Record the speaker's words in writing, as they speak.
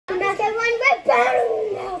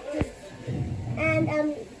burning houses.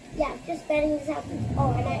 And yeah, just burning this house.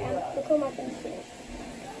 Oh, and I look all my friends too.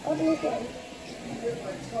 Got the wood.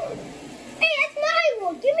 Hey, that's my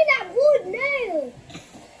wood. Give me that wood now.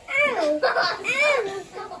 Ow! Ow!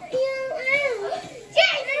 Ow!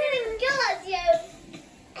 Jay, they're gonna kill us, you.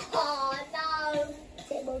 Oh no.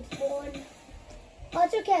 It will spawn. Oh,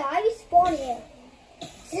 it's okay. I respawn here.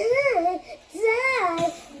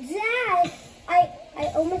 Die! I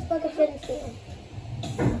almost broke a flint and steel.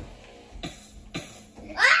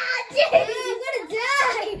 Ah, Jay! I'm gonna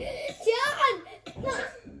die! John!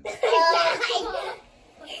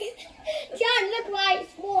 John, look where I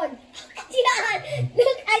spawned. John,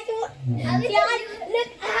 look, I spawned. John,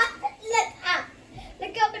 look up.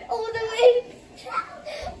 Look up and all the way.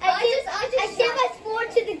 I set my spawn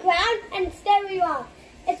to the ground and there you are.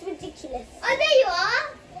 It's ridiculous. Oh, there you are.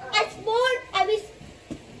 I spawned.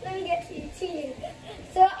 Let me get to you.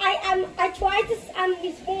 So I tried to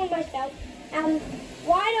respawn myself.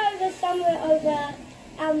 Right over somewhere over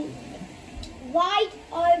right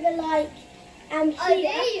over like here. Oh,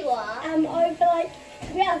 there you are. Over like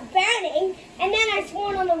where I was burning, and then I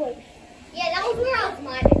spawned on the roof. Yeah, that was where I was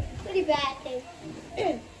mining. Pretty bad thing.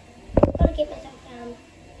 Gotta get myself down.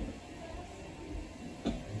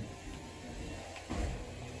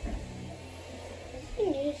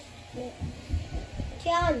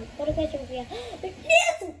 John, got a question for you. This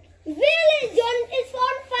village is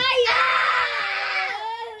on fire!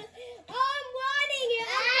 I'm warning you!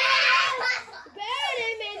 Burn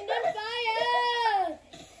him in the fire!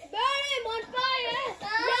 Burn him on fire!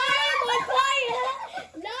 Light him on fire!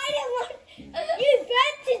 Light him on... You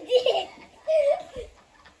burnt to death!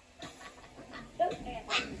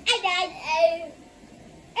 I died.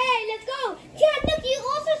 Hey, let's go! John, look, you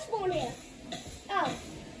also spawn here. Oh.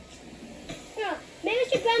 Maybe I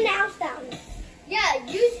should burn the house down. Yeah,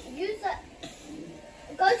 use the.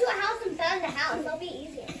 Go to a house and burn the house. That'll be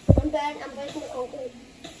easier. I'm breaking the concrete.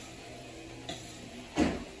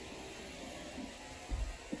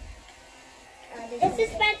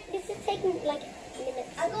 This is taking like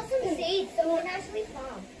minutes. I got some seeds, so we can actually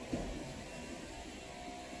farm.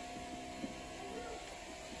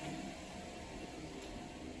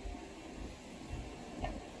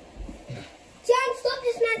 John, stop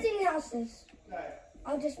dismantling houses.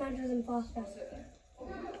 I'll dismantle them faster.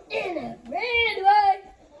 In a red way.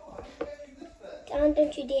 John,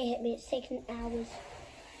 don't you dare hit me. It's taken hours,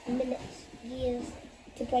 minutes, years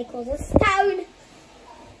to break all this stone.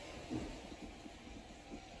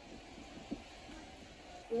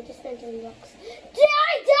 We're dismantling rocks.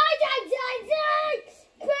 Die!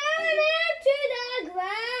 Burn him to the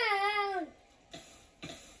ground.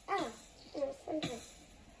 Ah, it's something.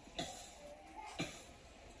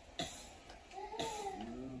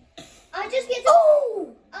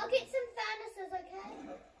 I'll get some furnaces, okay?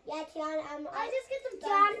 Yeah, Tian, I'll just get some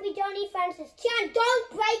Tian, furnaces. we don't need furnaces. Tian, don't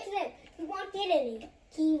break them. We won't get any.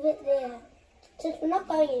 Keep it there. Since we're not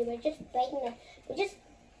going anywhere, just breaking them. We're just...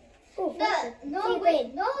 Oh,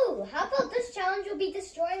 No. How about this challenge will be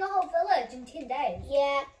destroying a whole village in 10 days?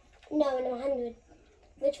 Yeah. No, in 100.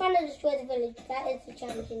 We're trying to destroy the village. That is the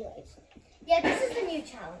challenge anyways. Yeah, this is the new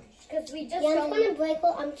challenge. Because we just I'm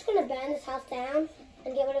just going to burn this house down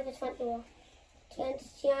and get rid of its front door.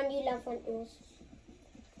 Tian, you love front doors.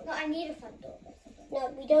 No, I need a front door. No,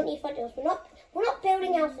 we don't need front doors. We're not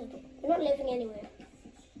building houses. We're not living anywhere.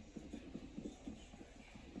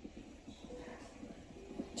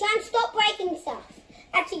 Tian, stop breaking stuff.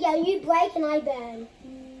 Actually, yeah, you break and I burn.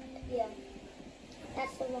 Yeah.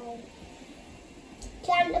 That's the rule.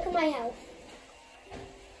 Tian, look at my health.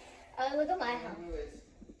 Oh, look at my house.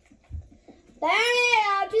 Burn it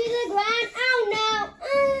out to the ground. Oh no.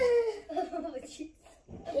 Oh, jeez.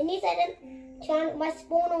 You need that. Tian, my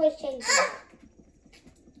spawn always changes.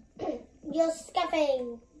 You're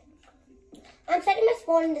scuffing. I'm setting my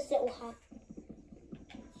spawn in this little hut.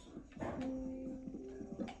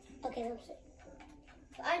 Okay, that's it.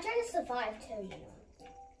 I'm trying to survive too, you know.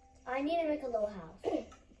 I need to make a little house.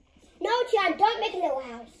 No, Tian, don't make a little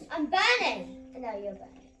house. I'm burning. No, you're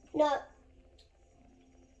burning. No,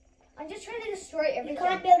 I'm just trying to destroy everything. you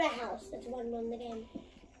can't build a house. That's one on the game.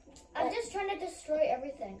 I'm just trying to destroy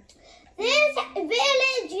everything. This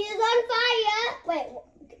village is on fire. Wait,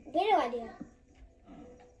 video idea.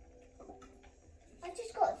 I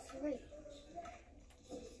just got 3.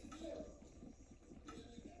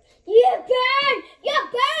 You burn! You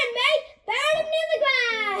burn, mate! Burn him to the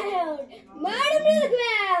ground! Burn him to the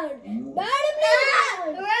ground! Burn him to the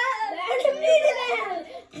ground! Burn him to the ground!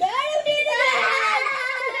 Burn him to the ground!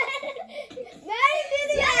 Burn him to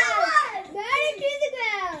the ground! Burn him to the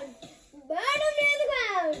ground! Burn him to the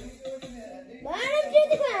ground! Burn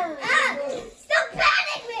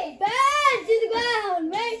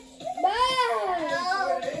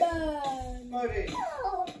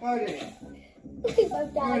Bodhi. We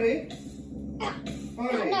both died. Bodhi. Ah,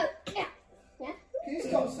 Bodhi. no, yeah. Yeah? Can you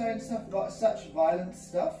stop saying stuff like such violent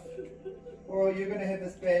stuff? Or you're going to have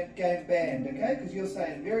this game banned, okay? Because you're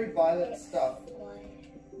saying very violent stuff.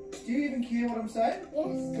 Do you even hear what I'm saying?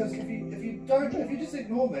 Yes. Because if you just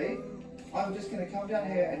ignore me, I'm just going to come down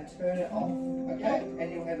here and turn it off, okay?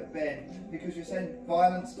 And you'll have it banned because you're saying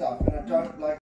violent stuff, and I don't like.